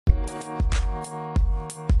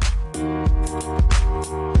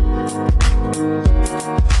Hello,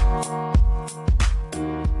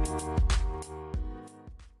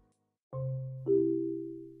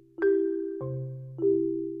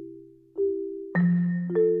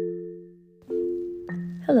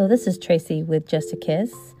 this is Tracy with Just a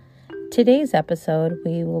Kiss. Today's episode,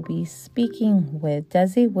 we will be speaking with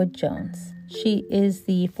Desi Wood Jones. She is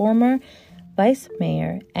the former Vice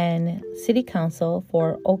Mayor and City Council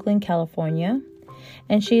for Oakland, California,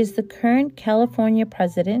 and she is the current California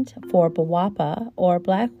President for BWOPA, or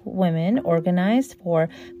Black Women Organized for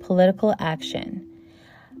Political Action.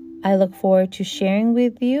 I look forward to sharing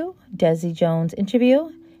with you Desi Jones'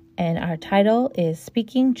 interview, and our title is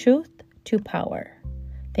Speaking Truth to Power.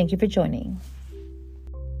 Thank you for joining.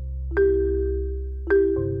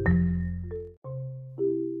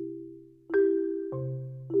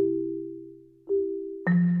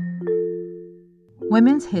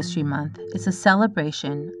 Women's History Month is a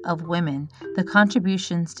celebration of women, the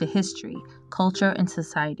contributions to history, culture, and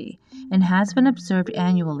society, and has been observed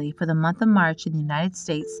annually for the month of March in the United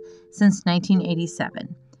States since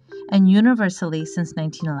 1987, and universally since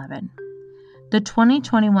 1911. The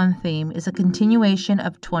 2021 theme is a continuation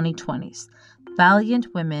of 2020's Valiant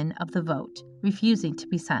Women of the Vote, Refusing to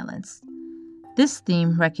be Silenced. This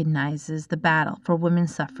theme recognizes the battle for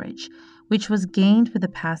women's suffrage, which was gained with the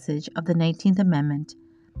passage of the 19th Amendment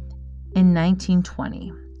in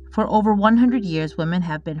 1920. For over 100 years, women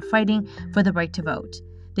have been fighting for the right to vote.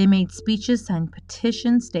 They made speeches, signed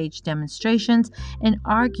petitions, staged demonstrations, and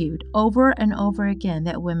argued over and over again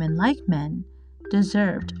that women, like men,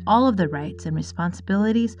 deserved all of the rights and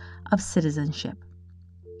responsibilities of citizenship.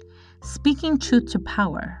 Speaking Truth to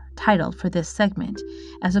Power, titled for this segment,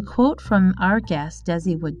 as a quote from our guest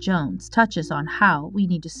Desi Wood Jones, touches on how we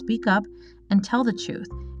need to speak up and tell the truth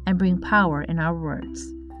and bring power in our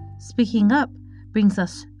words. Speaking up brings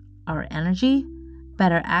us our energy,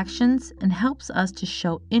 better actions, and helps us to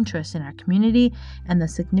show interest in our community and the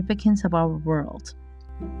significance of our world.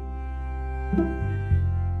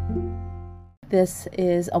 This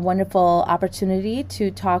is a wonderful opportunity to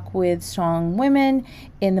talk with strong women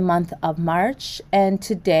in the month of March. And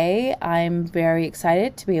today I'm very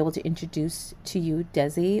excited to be able to introduce to you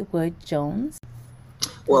Desi Wood Jones.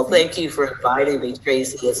 Well, thank you for inviting me,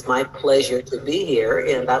 Tracy. It's my pleasure to be here,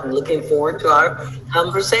 and I'm looking forward to our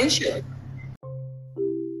conversation.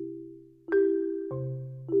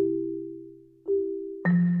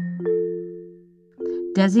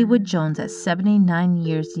 Desi Wood Jones, at 79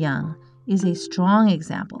 years young, is a strong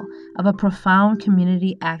example of a profound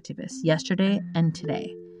community activist yesterday and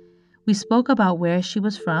today. We spoke about where she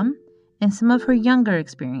was from and some of her younger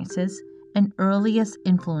experiences and earliest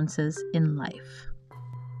influences in life.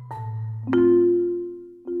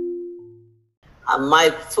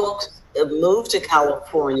 My folks moved to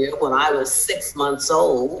California when I was 6 months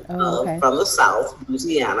old from the South,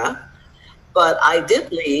 Louisiana. But I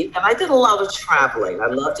did leave, and I did a lot of traveling. I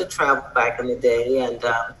loved to travel back in the day, and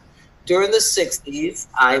during the 60s,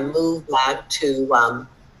 I moved back to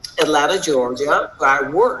Atlanta, Georgia, where I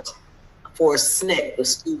worked for SNCC, the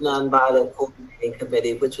Student Nonviolent Coordinating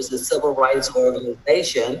Committee, which was a civil rights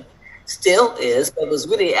organization, still is, but was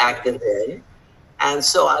really active then. And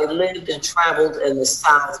so I lived and traveled in the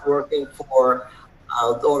South working for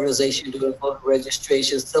the organization doing voter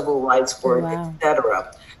registration, civil rights work,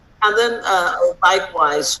 etc. And then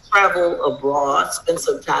likewise travel abroad, spend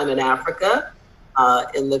some time in Africa,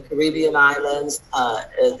 in the Caribbean islands,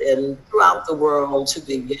 and throughout the world to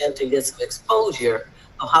begin to get some exposure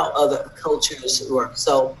of how other cultures work.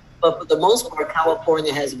 So, but for the most part,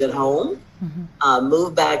 California has been home.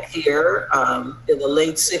 Moved back here in the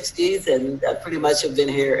late 60s, and pretty much have been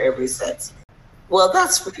here ever since. Well,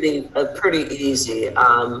 that's really pretty easy.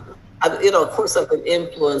 Of course, I've been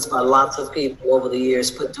influenced by lots of people over the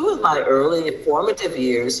years, but during my early formative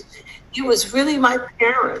years, it was really my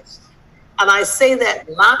parents. And I say that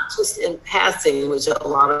not just in passing, which a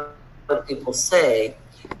lot of people say,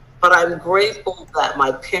 but I'm grateful that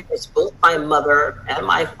my parents, both my mother and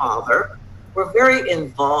my father, were very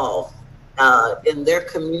involved in their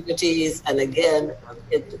communities. And again,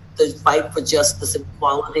 the fight for justice and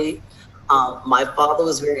equality. My father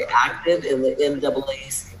was very active in the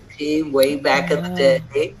NAACP way back in the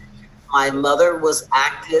day. My mother was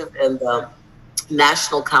active in the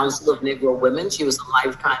National Council of Negro Women. She was a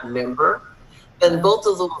lifetime member. And both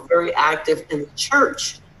of them were very active in the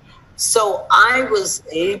church. So I was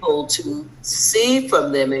able to see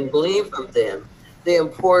from them and glean from them the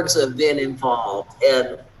importance of being involved.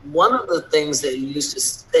 And one of the things they used to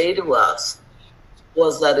say to us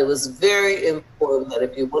was that it was very important that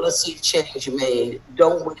if you want to see change made,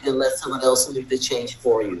 don't wait and let someone else make the change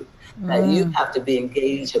for you. That you have to be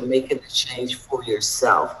engaged in making the change for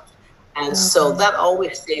yourself. And so that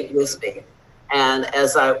always stayed with me. And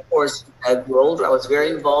as I, of course, I grew older, I was very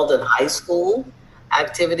involved in high school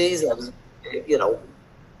activities. I was,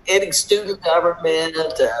 in student government,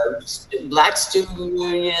 Black Student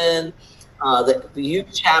Union, the youth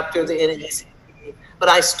chapter, the NAACP. But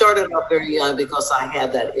I started off very young because I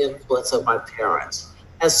had that influence of my parents.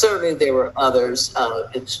 And certainly there were others,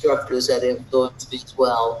 instructors that influenced me as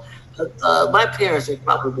well. But my parents were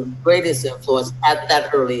probably the greatest influence at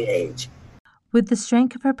that early age. With the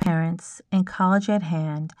strength of her parents and college at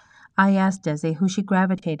hand, I asked Desi who she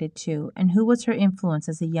gravitated to and who was her influence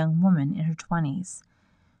as a young woman in her 20s.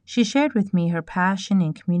 She shared with me her passion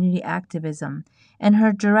in community activism and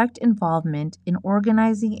her direct involvement in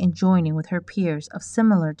organizing and joining with her peers of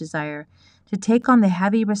similar desire to take on the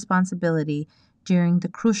heavy responsibility during the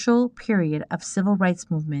crucial period of civil rights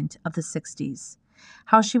movement of the 60s.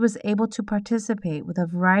 How she was able to participate with a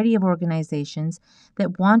variety of organizations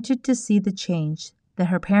that wanted to see the change that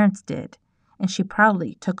her parents did, and she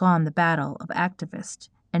proudly took on the battle of activists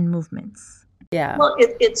and movements. Yeah. Well,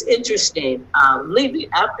 it's interesting.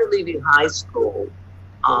 After leaving high school,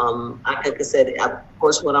 like I said, I, of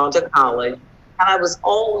course, went on to college, and I was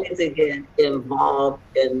always again involved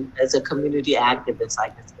as a community activist,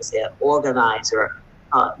 like I said, organizer.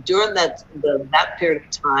 During that period of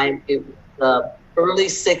time, it was the early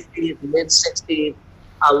 '60s, mid '60s,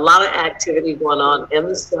 a lot of activity going on in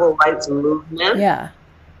the civil rights movement. Yeah.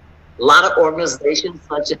 A lot of organizations,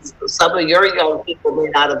 such as some of your young people may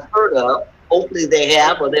not have heard of. Hopefully they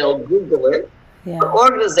have, or they'll Google it. Yeah. But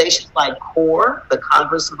organizations like CORE, the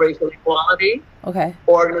Congress of Racial Equality. Okay.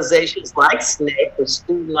 Organizations like SNCC, the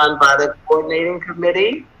Student Nonviolent Coordinating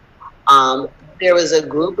Committee. There was a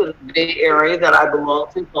group in the Bay Area that I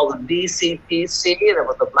belonged to called the BCPC, and it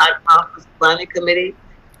was the Black Conference Planning Committee.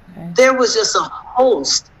 Okay. There was just a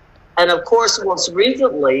host. And of course, most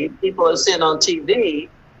recently, people have seen on TV,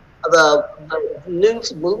 the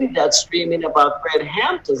news movie that's streaming about Fred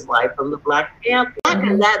Hampton's life from the Black Panther. Back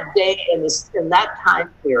in that day, in that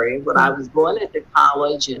time period, when I was going into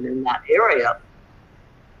college and in that area,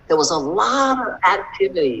 there was a lot of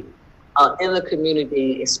activity in the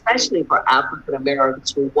community, especially for African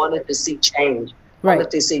Americans who wanted to see change,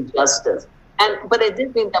 wanted to see justice. But it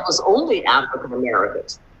didn't mean that was only African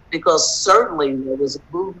Americans, because certainly there was a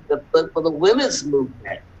movement for the women's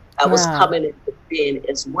movement that was coming into being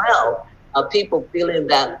as well. People feeling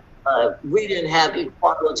that we didn't have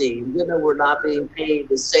equality, women were not being paid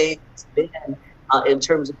the same as men in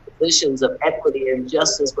terms of positions of equity and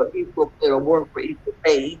justice for equal work for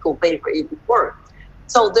equal pay for equal work.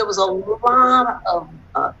 So there was a lot of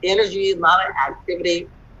energy, a lot of activity.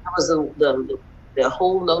 There was the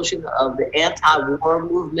whole notion of the anti-war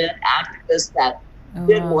movement, activists that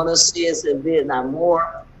didn't want to see us in Vietnam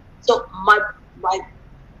War. So my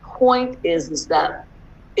point is that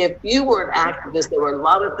if you were an activist, there were a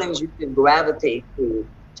lot of things you could gravitate to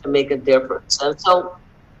make a difference. And so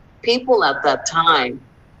people at that time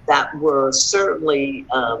that were certainly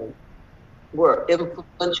were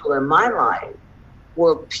influential in my life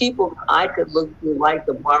were people I could look through, like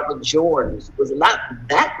the Barbara Jordans, who was not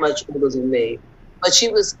that much older than me, but she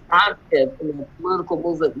was active in the political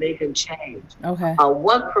movement making change. Okay.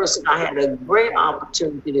 One person I had a great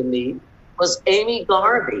opportunity to meet was Amy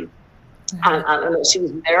Garvey. I don't know, she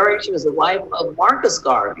was married, she was the wife of Marcus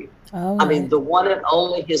Garvey. Oh, I mean, the one and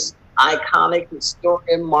only iconic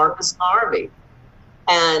historian Marcus Garvey.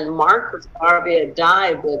 And Marcus Garvey had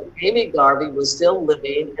died, but Amy Garvey was still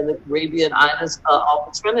living in the Caribbean islands off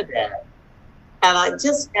of Trinidad. And I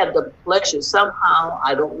just had the pleasure, somehow,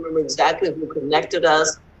 I don't remember exactly who connected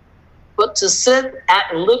us, but to sit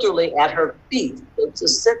literally at her feet, to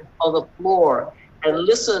sit on the floor and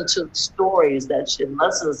listen to stories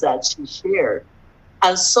lessons that she shared.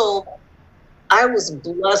 And so I was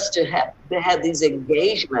blessed to have these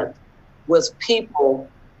engagements with people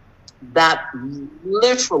that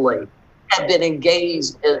literally had been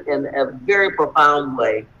engaged in a very profound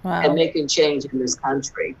way in making change in this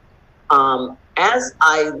country. As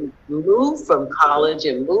I moved from college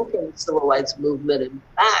and moved from the civil rights movement, in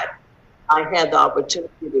fact, I had the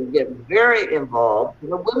opportunity to get very involved in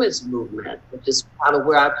the women's movement, which is kind of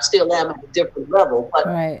where I still am at a different level. But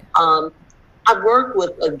I worked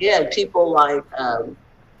with, again, people like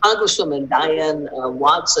Congresswoman Diane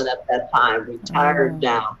Watson at that time, retired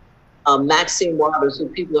now. Maxine Waters, who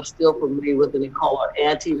people are still familiar with, and they call her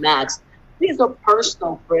Auntie Max. These are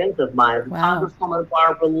personal friends of mine. Congresswoman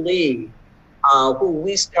Barbara Lee, who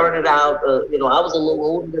we started out, I was a little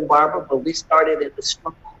older than Barbara, but we started at the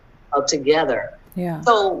struggle together. Yeah.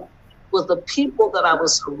 So with the people that I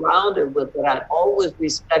was surrounded with that I always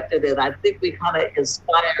respected, and I think we kind of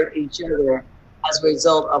inspired each other as a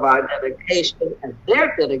result of our dedication and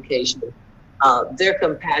their dedication, their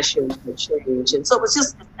compassion for change. And so it was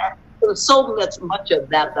just, there was so much of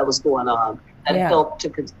that was going on that helped to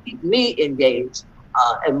keep me engaged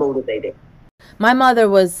and motivated. My mother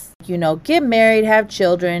was, get married, have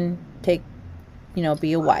children, take,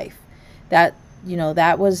 be a wife. That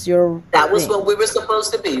was your That was what we were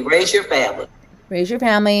supposed to be. Raise your family. Raise your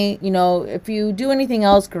family. If you do anything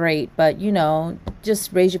else, great. But,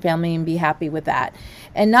 just raise your family and be happy with that.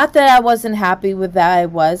 And not that I wasn't happy with that, I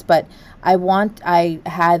was, but I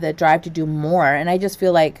had the drive to do more. And I just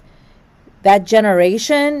feel like that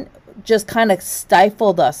generation just kind of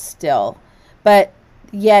stifled us still. But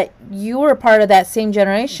yet you were part of that same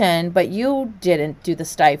generation, but you didn't do the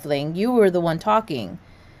stifling. You were the one talking.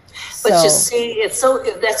 But you see, that's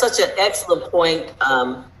such an excellent point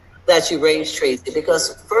that you raised, Tracy,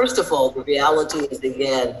 because first of all, the reality is,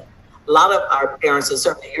 again, a lot of our parents, and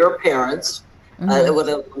certainly your parents, with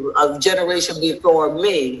a generation before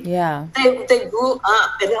me, they grew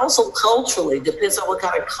up, and also culturally, depends on what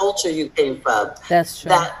kind of culture you came from. That's true.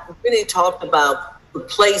 That really talked about the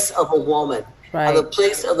place of a woman. Right. The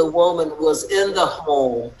place of the woman was in the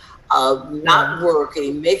home, not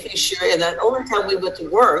working, making sure. And the only time we went to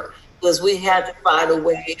work was we had to find a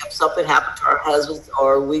way if something happened to our husbands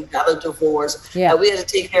or we got a divorce. And we had to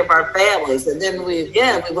take care of our families. And then we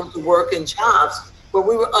went to work in jobs where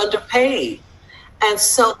we were underpaid. And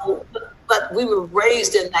so, but we were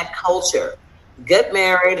raised in that culture. Get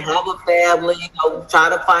married, have a family, try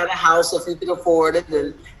to find a house if you can afford it,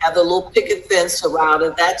 and have the little picket fence around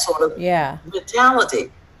it, that sort of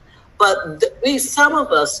mentality. But some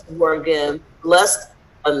of us were, again, blessed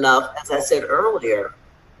enough, as I said earlier,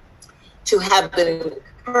 to have been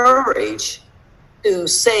encouraged to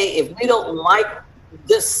say, if we don't like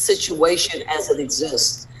this situation as it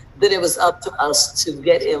exists, then it was up to us to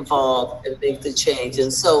get involved and make the change.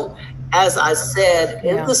 And so, as I said,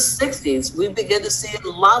 in the 60s, we began to see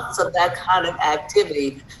lots of that kind of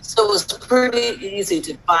activity. So it was pretty easy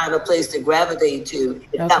to find a place to gravitate to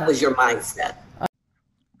if that was your mindset.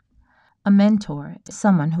 A mentor is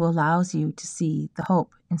someone who allows you to see the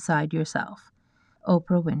hope inside yourself.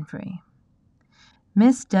 Oprah Winfrey.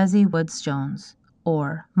 Miss Desi Woods Jones,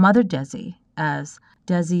 or Mother Desi, as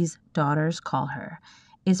Desi's daughters call her,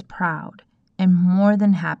 is proud and more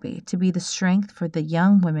than happy to be the strength for the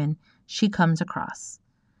young women she comes across.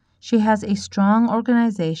 She has a strong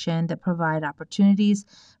organization that provides opportunities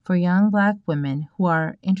for young Black women who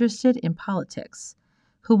are interested in politics,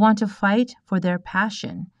 who want to fight for their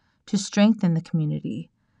passion to strengthen the community,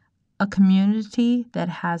 a community that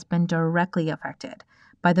has been directly affected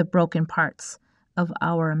by the broken parts of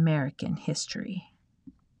our American history.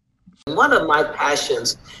 One of my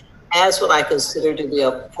passions, as what I consider to be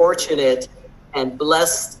a fortunate and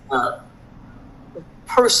blessed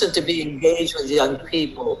person to be engaged with young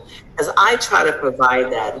people, as I try to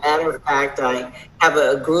provide that. Matter of fact, I have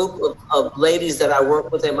a group of ladies that I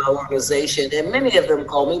work with in my organization, and many of them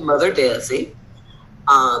call me Mother Desi.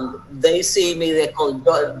 They see me, they call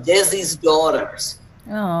Desi's daughters.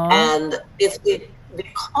 Aww. And it's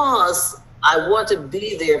because I want to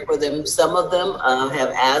be there for them. Some of them have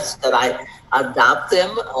asked that I adopt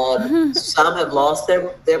them. Some have lost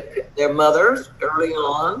their mothers early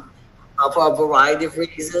on for a variety of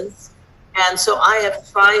reasons. And so I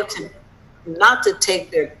have tried to not to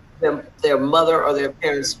take their mother or their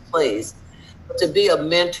parents' place, but to be a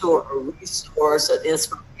mentor, a resource, an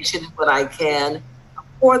inspiration when I can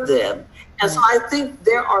for them. And so I think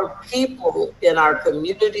there are people in our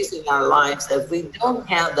communities, in our lives, that we don't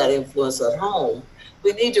have that influence at home.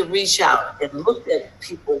 We need to reach out and look at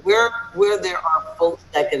people where there are folks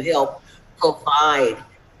that can help provide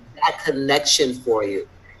that connection for you.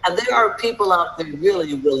 And there are people out there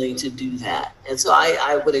really willing to do that. And so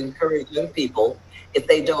I would encourage young people, if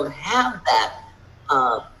they don't have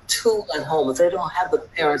that tool at home, if they don't have the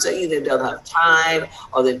parents, they either don't have time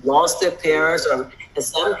or they've lost their parents, or in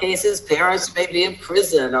some cases, parents may be in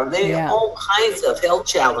prison, or they have all kinds of health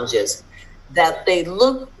challenges, that they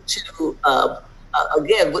look to,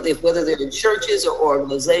 again, whether they're in churches or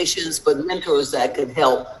organizations, but mentors that can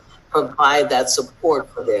help provide that support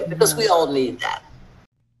for them, because we all need that.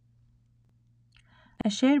 I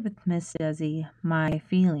shared with Miss Desi my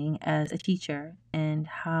feeling as a teacher and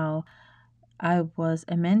how I was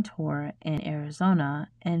a mentor in Arizona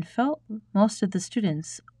and felt most of the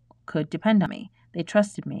students could depend on me. They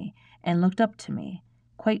trusted me and looked up to me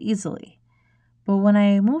quite easily. But when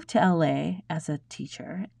I moved to LA as a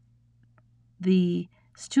teacher, the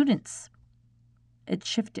students, it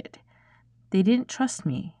shifted. They didn't trust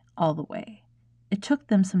me all the way. It took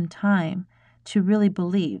them some time to really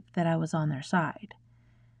believe that I was on their side.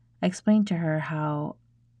 I explained to her how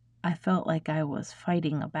I felt like I was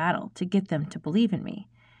fighting a battle to get them to believe in me,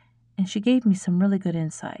 and she gave me some really good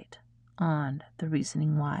insight on the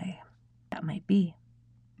reasoning why that might be.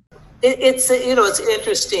 It's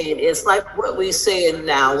interesting. It's like what we say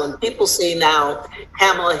now. When people see now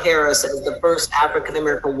Kamala Harris as the first African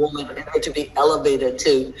American woman ever to be elevated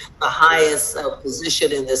to the highest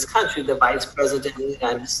position in this country, the Vice President of the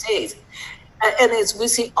United States. And as we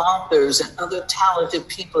see authors and other talented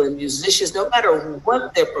people and musicians, no matter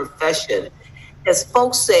what their profession, as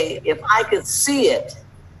folks say, if I can see it,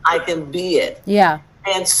 I can be it. Yeah.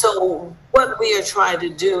 And so what we are trying to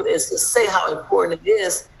do is to say how important it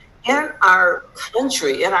is in our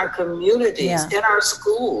country, in our communities, in our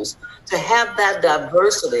schools, to have that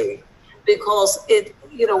diversity, because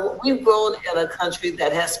we've grown in a country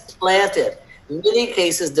that has planted, in many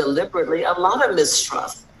cases deliberately, a lot of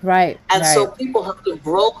mistrust. Right. And so people have to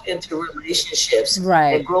grow into relationships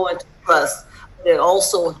and grow into trust. It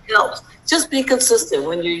also helps. Just be consistent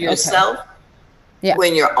when you're yourself,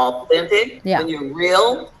 when you're authentic, when you're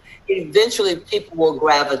real. Eventually people will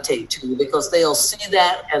gravitate to you because they'll see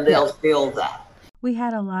that and they'll feel that. We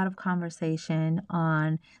had a lot of conversation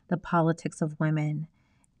on the politics of women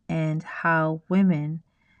and how women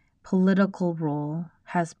political role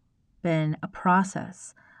has been a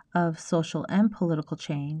process of social and political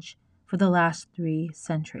change for the last 3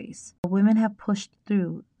 centuries. Women have pushed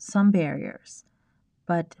through some barriers,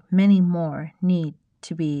 but many more need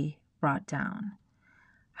to be brought down.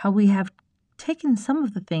 How we have taken some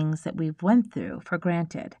of the things that we've went through for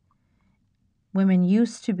granted. Women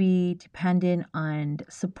used to be dependent and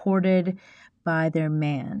supported by their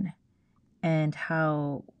man, and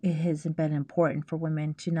how it has been important for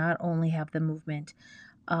women to not only have the movement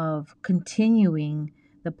of continuing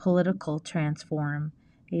the political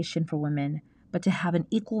transformation for women, but to have an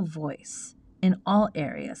equal voice in all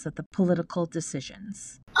areas of the political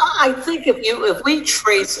decisions. I think if we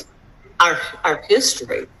trace our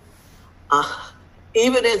history,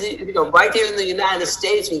 even as right here in the United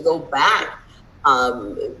States, we go back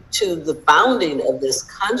to the founding of this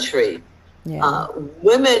country.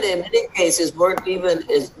 Women in many cases weren't even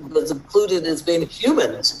was included as being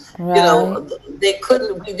humans. Right.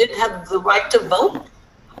 We didn't have the right to vote.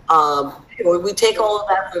 We take all of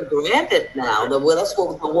that for granted now. That's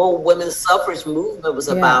what the whole women's suffrage movement was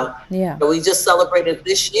about. We just celebrated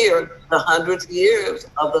this year the 100th years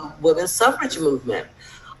of the women's suffrage movement.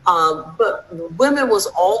 But women was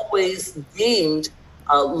always deemed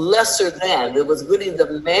lesser than. It was really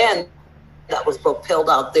the man that was propelled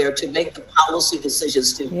out there to make the policy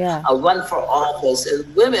decisions, to run for office.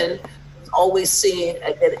 And women always seen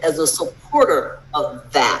as a supporter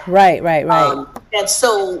of that. Right. And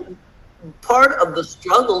so part of the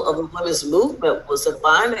struggle of the women's movement was to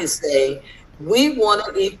finally say, we want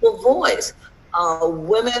an equal voice.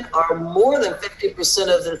 Women are more than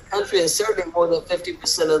 50% of the country and certainly more than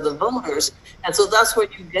 50% of the voters. And so that's where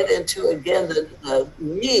you get into, again, the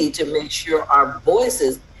need to make sure our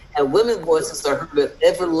voices and women's voices are heard at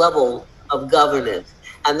every level of governance.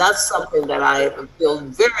 And that's something that I feel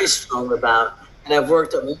very strong about. And I've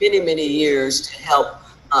worked on many years to help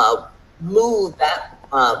move that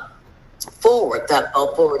forward,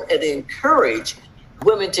 and encourage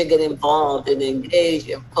women to get involved and engage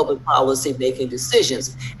in public policy making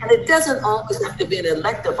decisions. And it doesn't always have to be an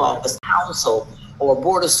elective office, council, or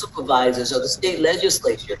board of supervisors, or the state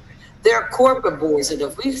legislature. There are corporate boards, and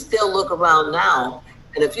if we still look around now,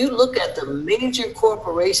 and if you look at the major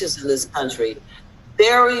corporations in this country,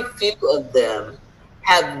 very few of them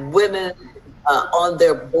have women on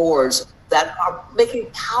their boards that are making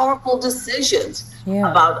powerful decisions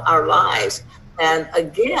about our lives. And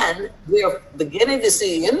again, we're beginning to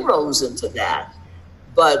see inroads into that,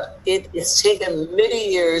 but it's taken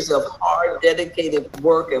many years of hard, dedicated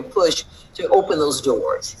work and push to open those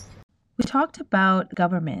doors. We talked about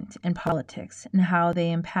government and politics and how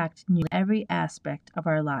they impact every aspect of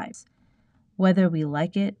our lives, whether we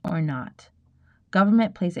like it or not.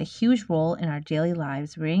 Government plays a huge role in our daily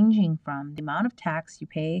lives, ranging from the amount of tax you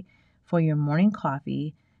pay for your morning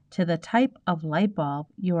coffee to the type of light bulb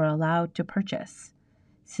you are allowed to purchase.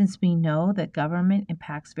 Since we know that government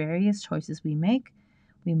impacts various choices we make,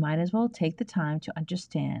 we might as well take the time to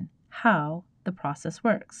understand how the process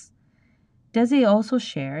works. Desi also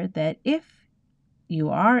shared that if you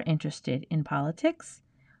are interested in politics,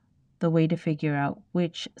 the way to figure out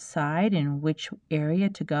which side and which area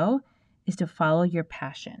to go is to follow your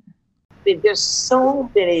passion. There's so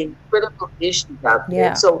many critical issues out there.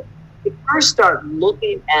 Yeah. So you first start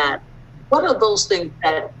looking at what are those things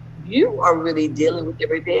that you are really dealing with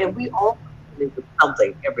every day, and we all deal with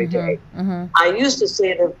something every day. I used to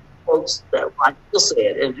say to folks that I still say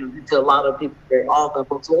it, and to a lot of people very often,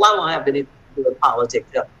 folks, well, I don't have anything to do with politics.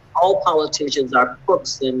 All politicians are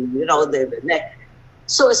crooks, and they're the neck.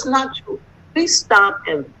 So it's not true. Please stop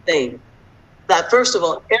and think that, first of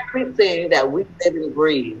all, everything that we live and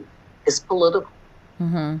breathe is political.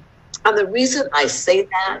 And the reason I say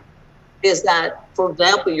that is that, for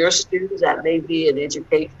example, your students that may be in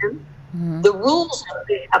education, the rules that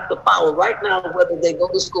they have to follow right now, whether they go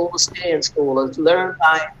to school or stay in school or learn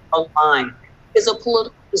by online, is a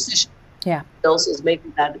political decision. Yeah. Else is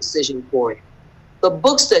making that decision for you. The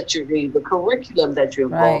books that you read, the curriculum that you're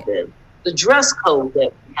involved in, the dress code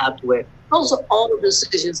that you have to wear, those are all the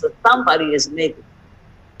decisions that somebody is making.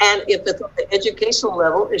 And if it's at the educational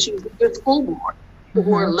level, it's usually your school board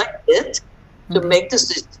who are elected to make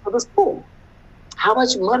decisions for the school. How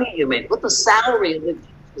much money you make, what the salary of the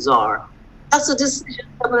teachers are. That's a decision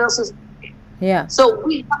someone else is making. Yeah. So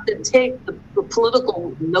we have to take the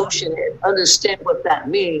political notion and understand what that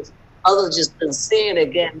means, other just than seeing,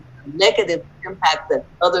 again, the negative impact that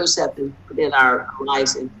others have been put in our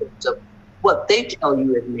lives in terms of what they tell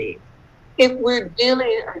you it means. If we're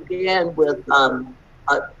dealing, again, with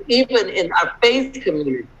even in our faith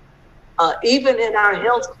community, even in our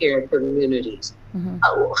healthcare communities,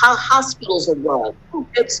 how hospitals are run, who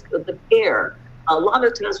gets the care. A lot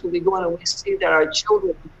of times when we go in and we see that our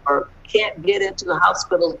children can't get into the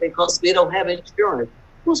hospitals because we don't have insurance.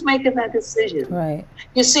 Who's making that decision? Right.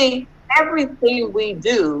 You see, everything we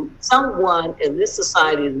do, someone in this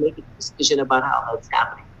society is making a decision about how that's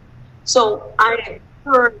happening. So I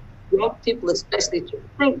encourage young people especially to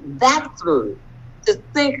think that through, to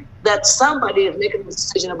think that somebody is making a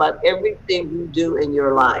decision about everything you do in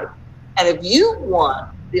your life. And if you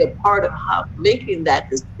want to be a part of making that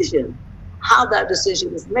decision, how that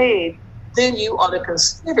decision is made, then you ought to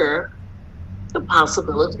consider the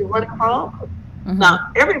possibility of running for office.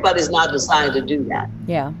 Now, everybody's not decided to do that.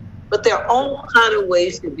 Yeah. But there are all kind of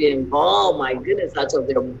ways to be involved. My goodness, that's of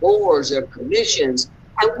their boards, their commissions.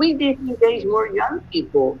 And we need to engage more young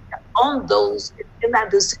people on those, in that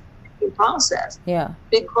decision-making process. Yeah.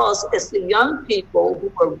 Because it's the young people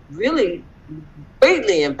who are really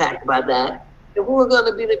greatly impacted by that, and who are going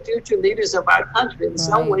to be the future leaders of our country. In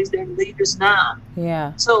some ways, they're leaders now.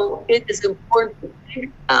 Yeah. So it is important to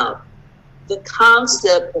think about the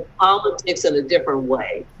concept of politics in a different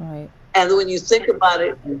way. Right. And when you think about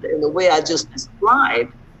it in the way I just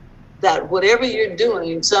described, that whatever you're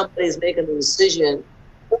doing, somebody's making a decision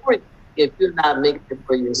for you if you're not making it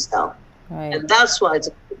for yourself. Right. And that's why it's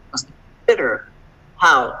important to consider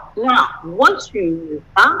how. Now, once you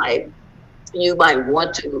decide, you might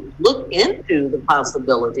want to look into the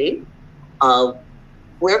possibility of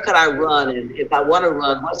where could I run, and if I want to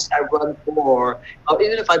run, what should I run for? Or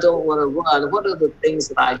even if I don't want to run, what are the things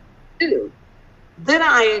that I do? Then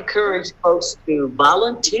I encourage folks to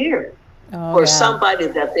volunteer for somebody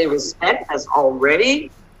that they respect has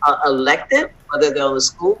already elected, whether they're on the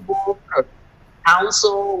school board or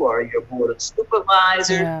council or your board of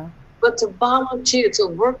supervisors, but to volunteer, to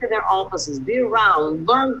work in their offices, be around,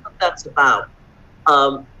 learn what that's about.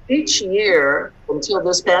 Each year until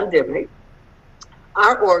this pandemic,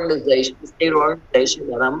 our organization, the state organization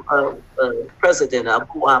that I'm president of,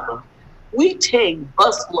 WAPA, we take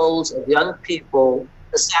busloads of young people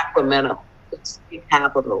to Sacramento, the state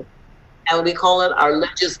capital, and we call it our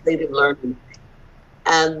legislative learning.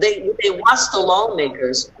 And they watch the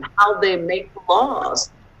lawmakers and how they make the laws.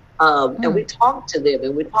 And we talk to them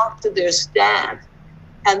and we talk to their staff.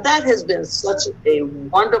 And that has been such a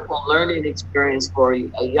wonderful learning experience for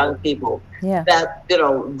young people that,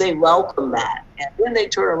 they welcome that. And then they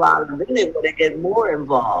turn around and then they want to get more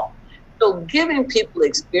involved. So giving people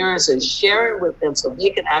experience and sharing with them so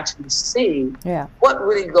they can actually see what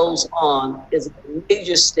really goes on is a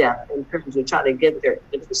major step in terms of trying to get their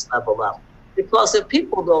interest level up. Because if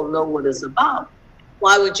people don't know what it's about,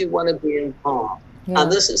 why would you want to be involved?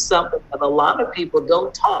 And this is something that a lot of people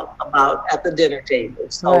don't talk about at the dinner table.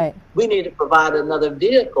 So we need to provide another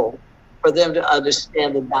vehicle for them to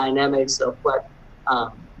understand the dynamics of what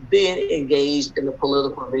being engaged in the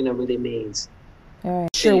political arena really means. All right.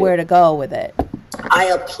 Sure, where to go with it. I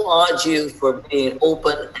applaud you for being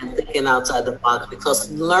open and thinking outside the box, because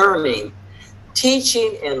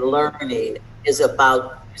teaching and learning is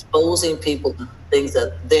about exposing people to things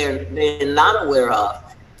that they're not aware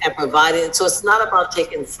of and providing. So it's not about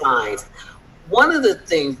taking sides. one of the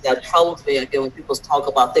things that troubles me again when people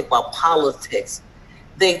think about politics,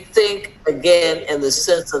 they think again in the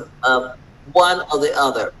sense of one or the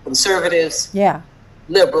other, conservatives,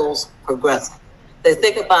 liberals, progressives. They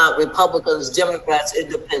think about Republicans, Democrats,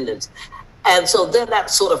 independents. And so then that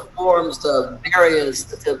sort of forms the barriers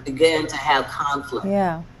to begin to have conflict.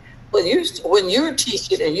 Yeah. When you're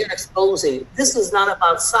teaching and you're exposing, this is not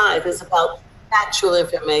about science, it's about factual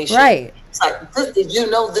information. Right. It's like, did you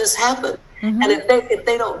know this happened? Mm-hmm. And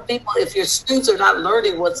if your students are not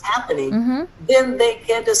learning what's happening, mm-hmm. then they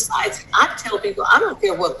can decide. I tell people, I don't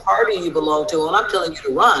care what party you belong to, and I'm telling you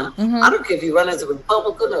to run. Mm-hmm. I don't care if you run as a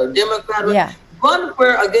Republican or a Democrat. Yeah. Run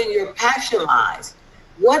where, again, your passion lies.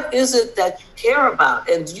 What is it that you care about?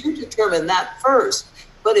 And you determine that first.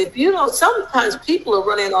 But if you don't, sometimes people are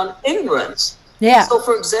running on ignorance. Yeah. So,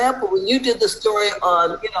 for example, when you did the story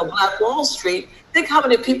on, Black Wall Street, think how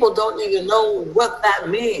many people don't even know what that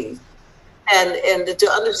means. And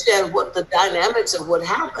to understand what the dynamics of what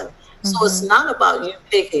happened. Mm-hmm. So it's not about you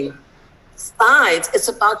taking sides, it's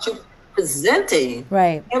about you presenting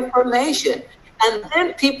information. And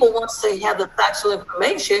then people, once they have the factual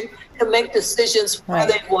information, can make decisions where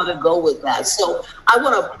they want to go with that. So I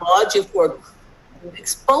want to applaud you for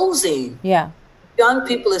exposing young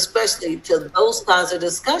people, especially to those kinds of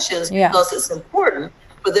discussions, because it's important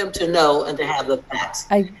for them to know and to have the facts.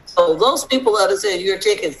 So those people that are saying you're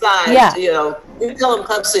taking sides, you tell them,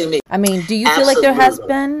 come see me. I mean, do you feel like there has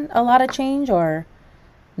been a lot of change or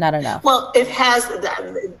not enough? Well, there has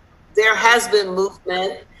been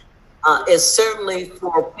movement. It's certainly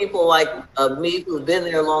for people like me who've been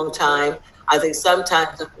there a long time. I think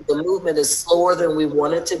sometimes the movement is slower than we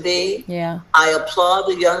want it to be. Yeah. I applaud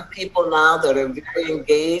the young people now that are very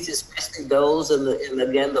engaged, especially those in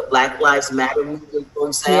the Black Lives Matter movement, for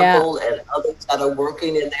example, and others that are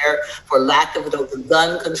working in there for lack of the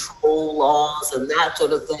gun control laws and that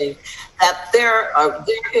sort of thing. That they're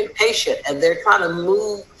impatient and they're trying to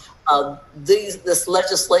move this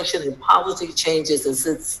legislation and policy changes and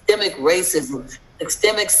systemic racism,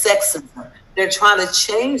 systemic sexism. They're trying to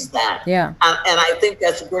change that. Yeah. And I think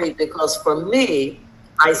that's great because for me,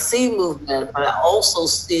 I see movement, but I also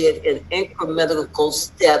see it in incremental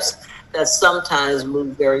steps that sometimes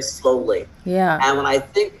move very slowly. Yeah. And when I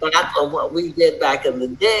think back on what we did back in the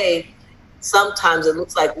day, sometimes it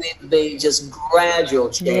looks like we've made just gradual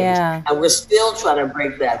change. Yeah. And we're still trying to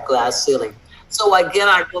break that glass ceiling. So again,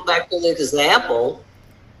 I go back to the example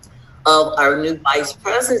of our new vice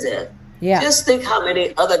president. Yeah. Just think how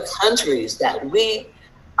many other countries that we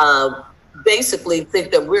basically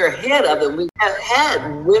think that we're ahead of, and we have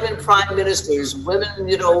had women prime ministers, women,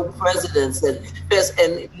 presidents,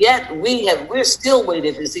 and yet we're still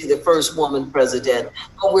waiting to see the first woman president,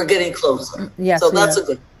 but we're getting closer. Yes, so that's a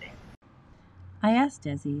good thing. I asked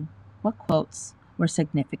Desi what quotes were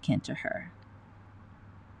significant to her,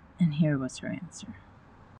 and here was her answer.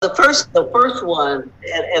 The first one,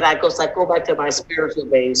 and I go back to my spiritual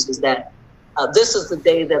base, is that this is the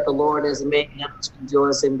day that the Lord has made. Let us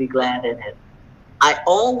rejoice and be glad in it. I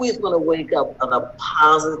always want to wake up on a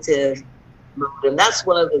positive mood, and that's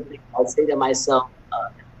one of the things I say to myself in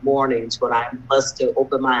the mornings when I'm blessed to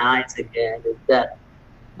open my eyes again. Is that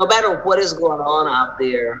no matter what is going on out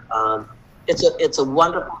there, it's a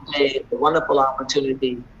wonderful day, a wonderful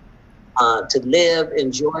opportunity to live,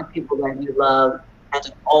 enjoy people that you love, and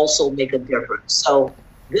to also make a difference. So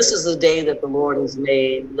this is the day that the Lord has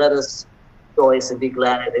made. Let us rejoice and be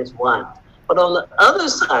glad it is one. But on the other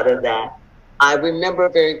side of that, I remember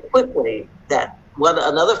very quickly that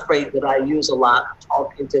another phrase that I use a lot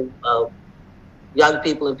talking to young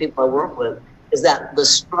people and people I work with is that the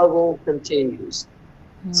struggle continues.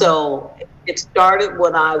 Mm-hmm. So it started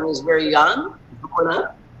when I was very young, growing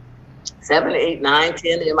up, 7, 8, 9,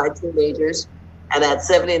 10 in my teenagers. And at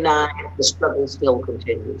 79, the struggle still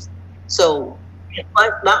continues. So it's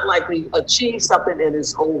not like we achieve something and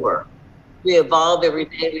it's over. We evolve every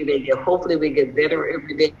day. Hopefully we get better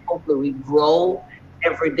every day. Hopefully we grow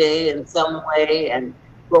every day in some way and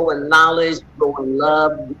grow in knowledge, grow in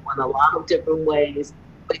love, grow in a lot of different ways.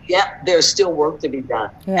 But yet there's still work to be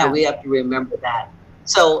done. Yeah. And we have to remember that.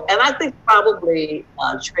 So, and I think probably,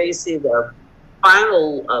 Tracy, the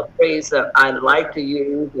final phrase that I like to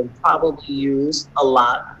use and probably use a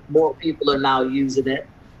lot, more people are now using it,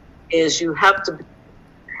 is you have to be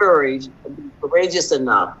courageous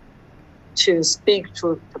enough to speak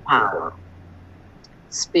truth to power.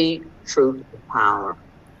 Speak truth to power.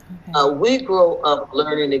 Okay. We grow up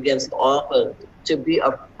learning against often to be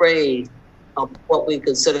afraid of what we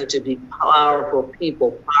consider to be powerful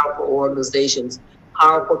people, powerful organizations,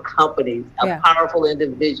 powerful companies, powerful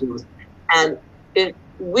individuals. And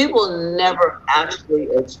we will never actually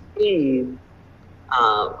achieve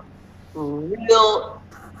real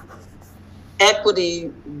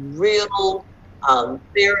equity, real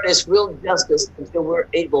fairness, real justice until we're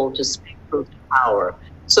able to speak truth to power.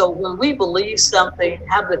 So when we believe something,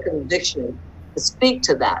 have the conviction to speak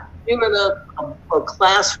to that. You're in a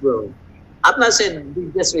classroom. I'm not saying to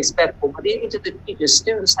be disrespectful, but even to the teachers,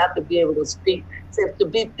 students have to be able to speak,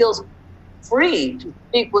 feel free to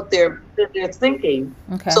speak what they're thinking.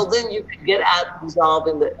 Okay. So then you can get at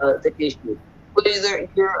resolving the issue. Whether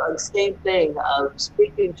you're same thing,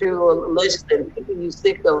 speaking to a legislator, people you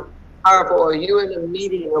think are powerful, or you're in a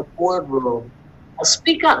meeting in a boardroom,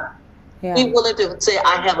 speak up. Yeah. Be willing to say,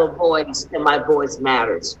 I have a voice and my voice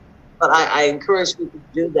matters. But I encourage people to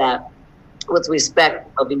do that with respect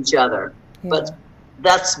of each other. Yeah. But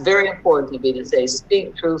that's very important to me to say,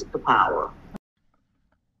 speak truth to power.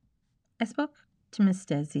 I spoke to Miss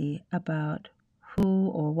Desi about who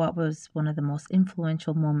or what was one of the most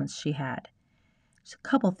influential moments she had. There's a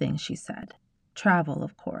couple things she said. Travel,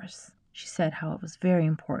 of course. She said how it was very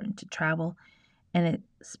important to travel, and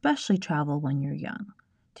especially travel when you're young,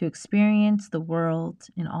 to experience the world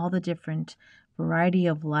in all the different variety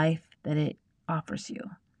of life that it offers you.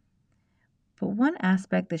 But one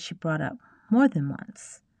aspect that she brought up more than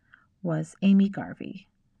once was Amy Garvey.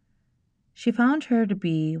 She found her to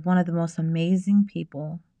be one of the most amazing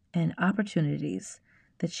people and opportunities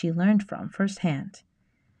that she learned from firsthand.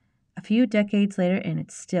 A few decades later, and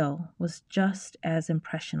it still was just as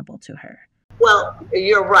impressionable to her. Well,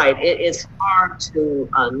 you're right. It's hard to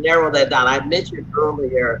narrow that down. I mentioned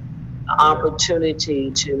earlier the opportunity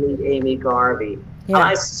to meet Amy Garvey. Yeah.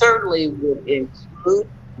 I certainly would include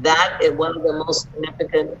that in one of the most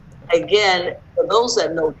significant. Again, for those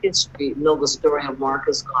that know history, know the story of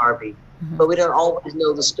Marcus Garvey, but we don't always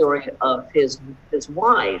know the story of his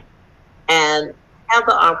wife. And have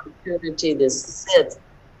the opportunity to sit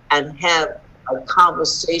and have a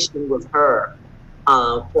conversation with her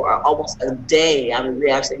for almost a day. I mean,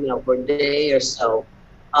 we actually, for a day or so,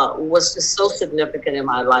 was just so significant in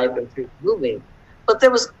my life and through moving. But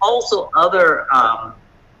there was also other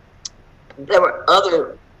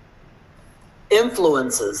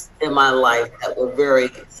influences in my life that were very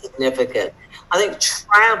significant. I think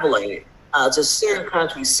traveling to certain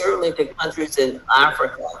countries, certainly to countries in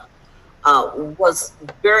Africa, was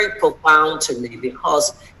very profound to me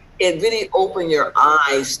because it really opened your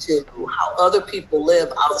eyes to how other people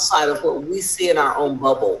live outside of what we see in our own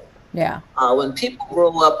bubble. Yeah. When people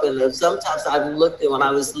grow up, and sometimes I've looked at when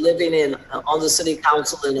I was living on the city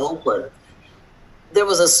council in Oakland, there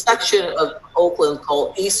was a section of Oakland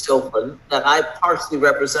called East Oakland that I partially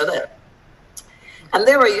represented. And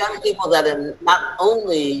there were young people that had not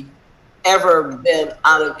only ever been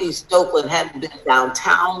out of East Oakland, hadn't been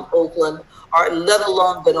downtown Oakland, or let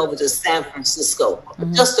alone been over to San Francisco,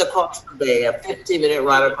 just across the bay, a 15-minute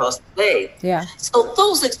ride across the bay. Yeah. So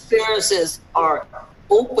those experiences are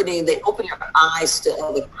they open your eyes to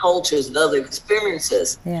other cultures and other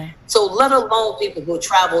experiences. Yeah. So let alone people who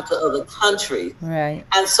travel to other countries. Right.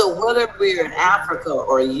 And so whether we're in Africa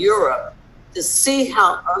or Europe, to see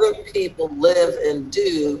how other people live and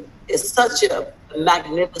do is such a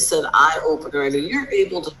magnificent eye-opener. And if you're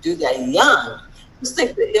able to do that young, just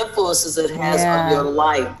think the influences it has on your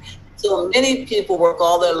life. So many people work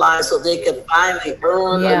all their lives so they can finally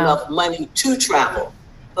earn enough money to travel.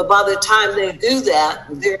 But by the time they do that,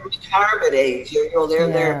 they're retirement age. They're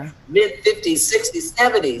in their mid-50s, 60s,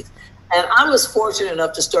 70s. And I was fortunate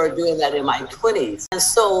enough to start doing that in my 20s. And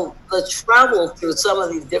so the travel through some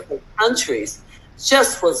of these different countries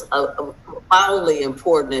just was profoundly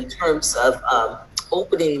important in terms of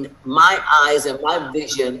opening my eyes and my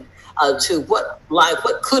vision to what life,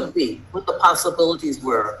 what could be, what the possibilities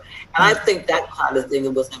were. And I think that kind of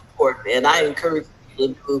thing was important. And I encourage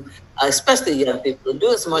people to do, especially young people, to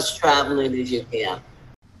do as much traveling as you can.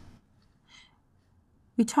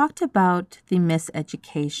 We talked about the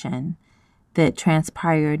miseducation that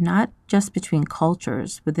transpired not just between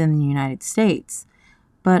cultures within the United States,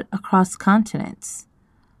 but across continents.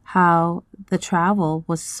 How the travel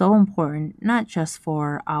was so important, not just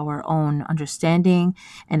for our own understanding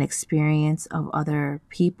and experience of other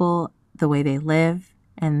people, the way they live,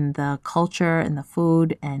 and the culture and the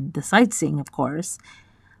food and the sightseeing, of course,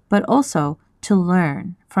 but also to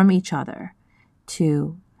learn from each other,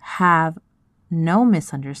 to have no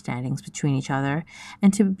misunderstandings between each other,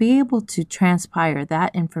 and to be able to transpire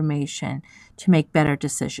that information to make better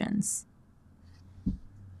decisions.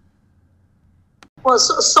 Well,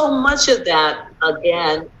 so much of that,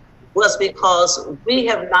 again, was because we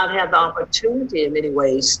have not had the opportunity in many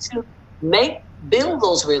ways to build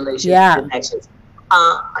those relationship connections.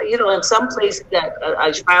 In some places that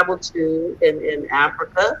I traveled to in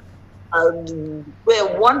Africa, we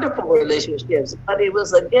had wonderful relationships, but it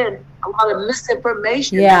was, again, a lot of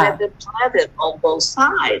misinformation that had been planted on both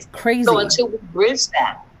sides. Crazy. So until we bridge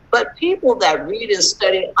that. But people that read and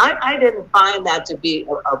study, I didn't find that to be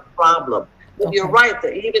a problem. But okay. You're right,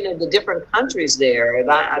 that even in the different countries there,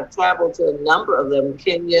 and I've traveled to a number of them,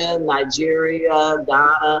 Kenya, Nigeria,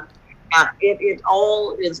 Ghana, it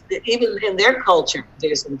all is, even in their culture,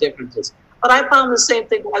 there's some differences. But I found the same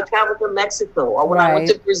thing when I traveled to Mexico or when I went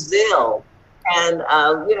to Brazil. And,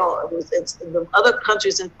 it's the other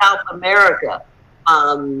countries in South America,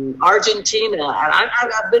 Argentina. And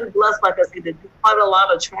I've been blessed, like I said, to do quite a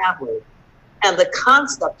lot of traveling. And the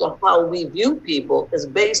concept of how we view people is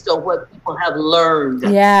based on what people have learned.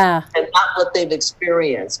 Yeah. And not what they've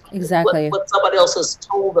experienced. Exactly. What somebody else has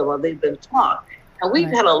told them or they've been taught. And we've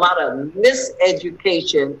had a lot of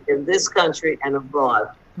miseducation in this country and abroad.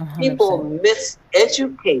 100%. People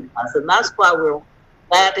miseducate us. And that's why we're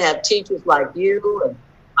glad to have teachers like you and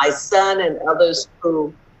my son and others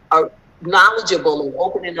who are knowledgeable and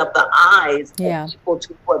opening up the eyes of people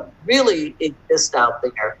to what really exists out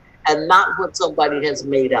there and not what somebody has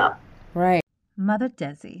made up. Right. Mother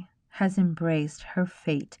Desi has embraced her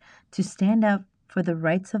fate to stand up for the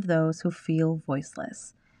rights of those who feel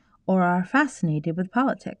voiceless or are fascinated with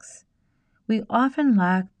politics. We often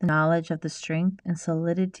lack the knowledge of the strength and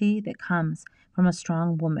solidity that comes from a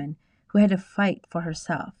strong woman who had to fight for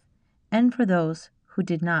herself and for those who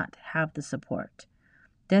did not have the support.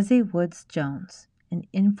 Desi Woods Jones, an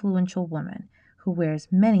influential woman who wears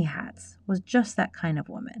many hats, was just that kind of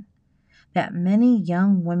woman that many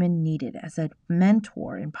young women needed as a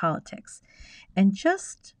mentor in politics and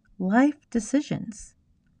just life decisions.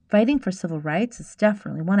 Fighting for civil rights is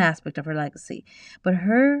definitely one aspect of her legacy, but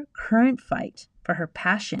her current fight for her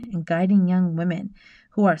passion in guiding young women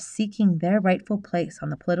who are seeking their rightful place on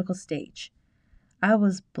the political stage. I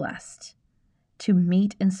was blessed to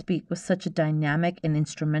meet and speak with such a dynamic and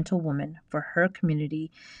instrumental woman for her community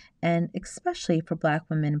and especially for Black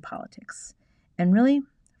women in politics, and really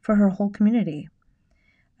for her whole community.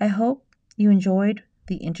 I hope you enjoyed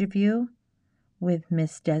the interview with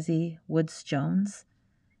Miss Desi Woods Jones.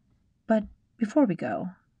 But before we go,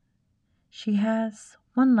 she has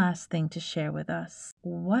one last thing to share with us,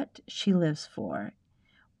 what she lives for,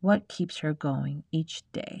 what keeps her going each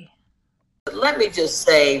day. Let me just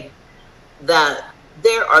say that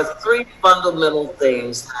there are three fundamental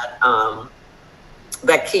things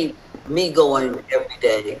that keep me going every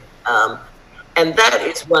day. And that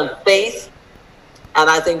is one, faith. And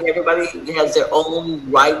I think everybody has their own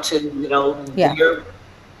right to, their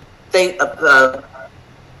faith,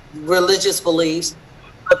 religious beliefs,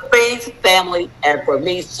 but faith, family, and for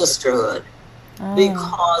me, sisterhood.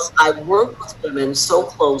 Because I work with women so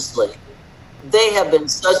closely. They have been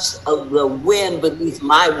such the wind beneath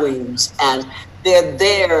my wings, and they're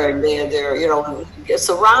there, and they're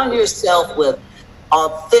surround yourself with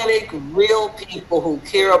authentic, real people who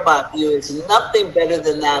care about you. It's nothing better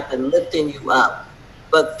than that, than lifting you up.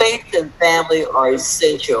 But faith and family are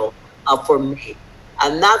essential for me.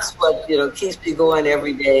 And that's what, keeps me going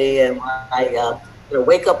every day. And when I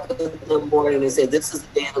wake up in the morning and say, this is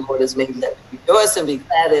the day the Lord has made, that rejoice and be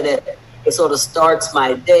glad in it. It sort of starts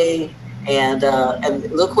my day. And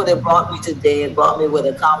look what it brought me today. It brought me with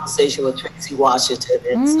a conversation with Tracy Washington.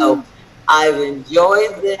 And so I've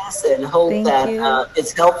enjoyed this and hope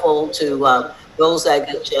it's helpful to those that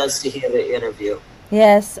get a chance to hear the interview.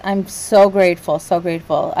 Yes, I'm so grateful, so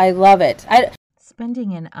grateful. I love it.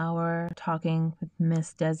 Spending an hour talking with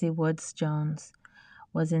Miss Desi Woods Jones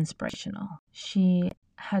was inspirational. She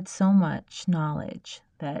had so much knowledge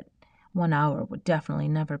that 1 hour would definitely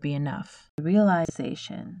never be enough. The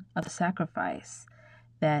realization of the sacrifice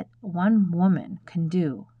that one woman can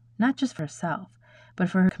do, not just for herself, but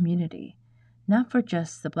for her community, not for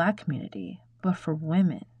just the Black community, but for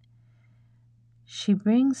women. She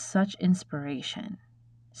brings such inspiration,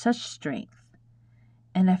 such strength,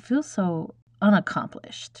 and I feel so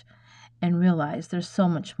unaccomplished and realize there's so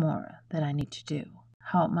much more that I need to do.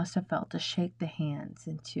 How it must have felt to shake the hands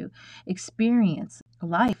and to experience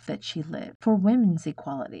life that she lived for women's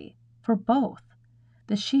equality, for both,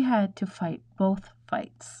 that she had to fight both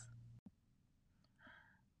fights.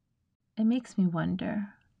 It makes me wonder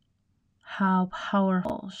how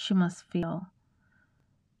powerful she must feel,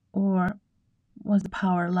 or was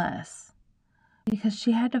powerless, because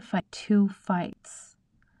she had to fight two fights,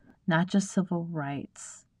 not just civil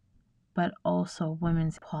rights, but also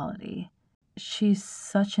women's equality. She's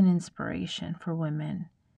such an inspiration for women.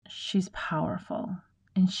 She's powerful,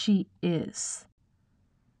 and she is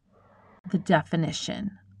the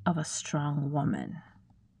definition of a strong woman.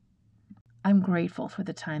 I'm grateful for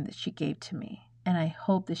the time that she gave to me, and I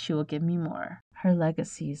hope that she will give me more. Her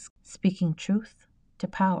legacy is speaking truth to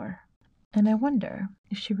power. And I wonder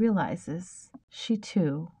if she realizes she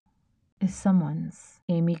too is someone's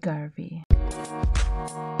Amy Garvey.